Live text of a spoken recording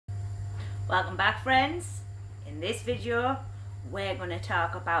Welcome back, friends. In this video we're going to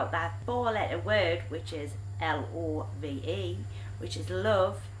talk about that four-letter word, which is L-O-V-E, which is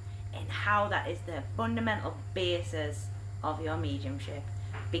love, and how that is the fundamental basis of your mediumship.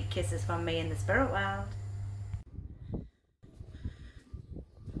 Big kisses from me in the spirit world.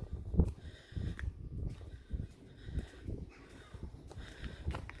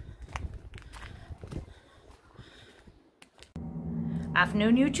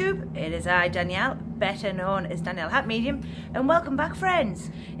 Afternoon YouTube, it is I, Danielle, better known as Danielle Medium, and welcome back, friends.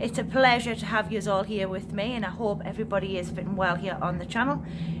 It's a pleasure to have you all here with me, and I hope everybody is fitting well here on the channel.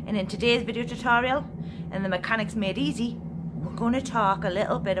 And in today's video tutorial, and the mechanics made easy, we're going to talk a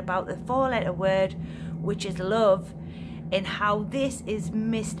little bit about the four-letter word, which is love, and how this is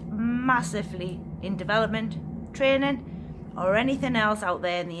missed massively in development, training, or anything else out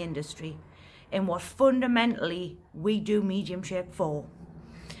there in the industry, and what fundamentally we do mediumship for.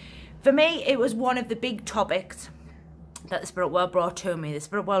 For me, it was one of the big topics that the spirit world brought to me. The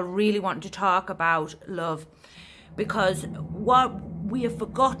spirit world really wanted to talk about love, because what we have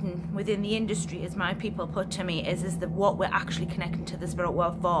forgotten within the industry, as my people put to me, is what we're actually connecting to the spirit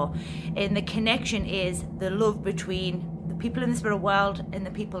world for. And the connection is the love between the people in the spirit world and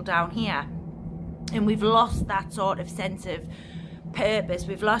the people down here. And we've lost that sort of sense of purpose.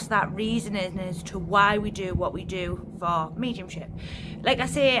 We've lost that reasoning as to why we do what we do for mediumship. Like I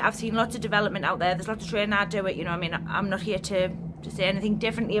say, I've seen lots of development out there. There's lots of training. I do it, you know. I mean, I'm not here to say anything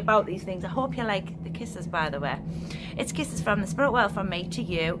differently about these things. I hope you like the kisses, by the way. It's kisses from the spirit world, from me to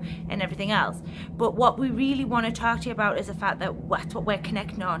you, and everything else. But what we really want to talk to you about is the fact that that's what we're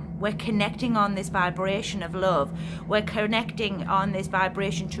connecting on. We're connecting on this vibration of love. We're connecting on this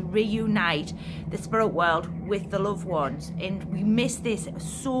vibration to reunite the spirit world with the loved ones. And we miss this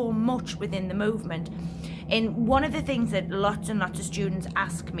so much within the movement. And one of the things that lots and lots of students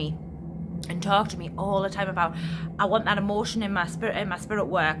ask me and talk to me all the time about, I want that emotion in my spirit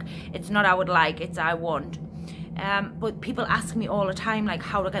work. It's not I would like, it's I want. But people ask me all the time, like,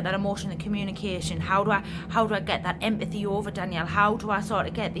 how do I get that emotion, the communication? How do I get that empathy over, Danielle? How do I sort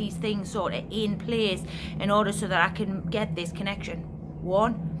of get these things sort of in place in order so that I can get this connection?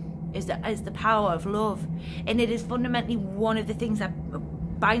 One is the power of love, and it is fundamentally one of the things that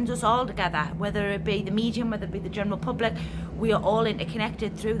binds us all together, whether it be the medium, whether it be the general public. We are all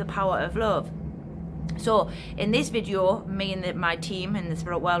interconnected through the power of love. So in this video, me and my team in the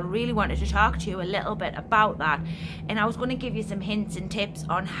spirit world really wanted to talk to you a little bit about that, and I was going to give you some hints and tips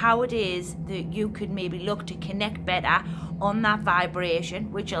on how it is that you could maybe look to connect better on that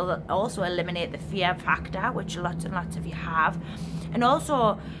vibration, which will also eliminate the fear factor, which lots and lots of you have, and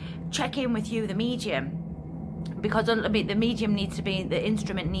also check in with you, the medium, because I mean, the medium needs to be, the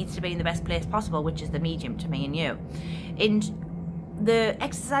instrument needs to be in the best place possible, which is the medium to me and you. And the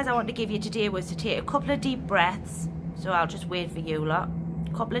exercise I want to give you today was to take a couple of deep breaths. So I'll just wait for you lot.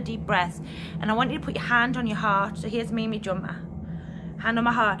 A couple of deep breaths. And I want you to put your hand on your heart. So here's me jumper. Hand on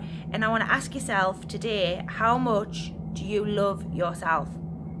my heart. And I want to ask yourself today, how much do you love yourself?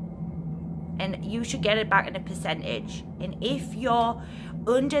 And you should get it back in a percentage. And if you're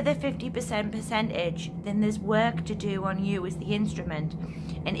under the 50% percentage, then there's work to do on you as the instrument.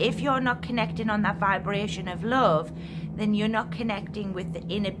 And if you're not connecting on that vibration of love, then you're not connecting with the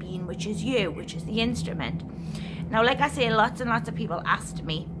inner being, which is you, which is the instrument. Now, like I say, lots and lots of people asked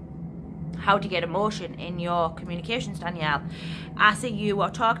me how to get emotion in your communications, Danielle. I say you, or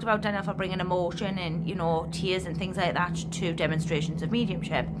talked about, Danielle, for bringing emotion and, you know, tears and things like that to demonstrations of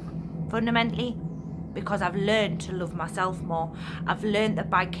mediumship. Fundamentally, because I've learned to love myself more. I've learned that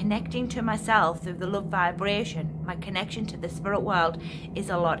by connecting to myself through the love vibration, my connection to the spirit world is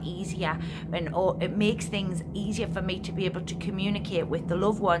a lot easier, and it makes things easier for me to be able to communicate with the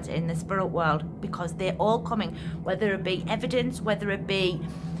loved ones in the spirit world, because they're all coming, whether it be evidence, whether it be,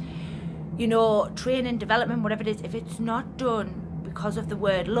 you know, training, development, whatever it is. If it's not done because of the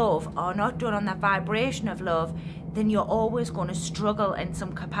word love, or not done on that vibration of love, then you're always going to struggle in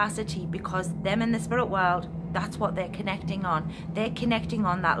some capacity, because them in the spirit world, that's what they're connecting on. They're connecting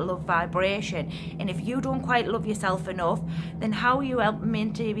on that love vibration. And if you don't quite love yourself enough, then how are you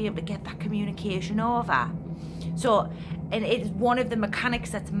meant to be able to get that communication over? So, and it's one of the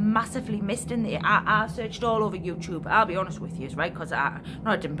mechanics that's massively missed in the, I searched all over YouTube, I'll be honest with you, right, because I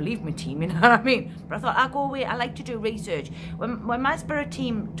didn't believe my team, you know what I mean, but I thought, I'll go away, I like to do research. When my spirit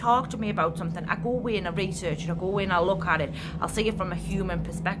team talk to me about something, I go away and I research it, I go away and I look at it, I'll see it from a human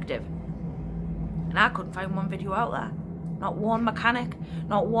perspective, and I couldn't find one video out there, not one mechanic,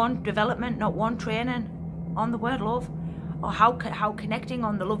 not one development, not one training on the word love, or how connecting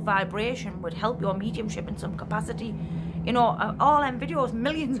on the love vibration would help your mediumship in some capacity. You know, all them videos,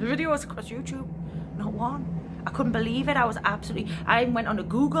 millions of videos across YouTube, not one. I couldn't believe it. I was absolutely, I went on to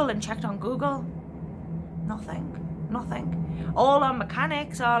Google and checked on Google. Nothing. All on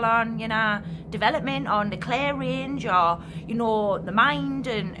mechanics, all on, you know, development, on the clear range, or, you know, the mind,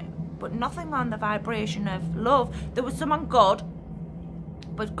 but nothing on the vibration of love. There was some on God,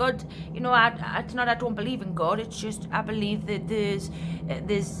 but God, you know, it's not I don't believe in God, it's just I believe that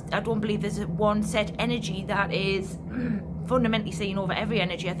I don't believe there's one set energy that is fundamentally seen over every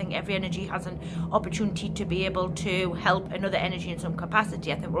energy. I think every energy has an opportunity to be able to help another energy in some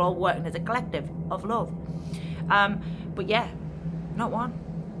capacity. I think we're all working as a collective of love. But yeah, not one.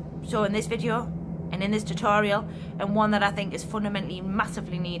 So in this video and in this tutorial, and one that I think is fundamentally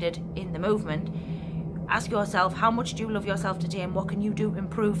massively needed in the movement, ask yourself, how much do you love yourself today, and what can you do to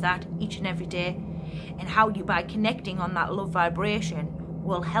improve that each and every day, and how you, by connecting on that love vibration,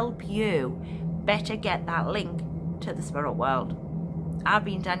 will help you better get that link to the spirit world. I've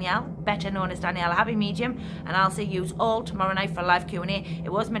been Danielle, better known as Danielle Happy Medium, and I'll see you all tomorrow night for live Q&A.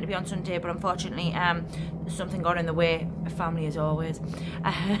 It was meant to be on Sunday, but unfortunately something got in the way. Family as always.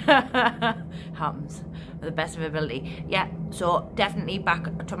 Happens with the best of ability. Yeah, so definitely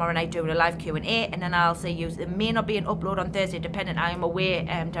back tomorrow night doing a live Q&A, and then I'll see you. It may not be an upload on Thursday, depending. I am away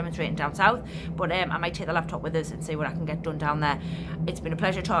demonstrating down south, but I might take the laptop with us and see what I can get done down there. It's been a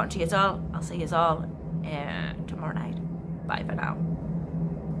pleasure talking to you all. I'll see you all tomorrow night. Bye for now.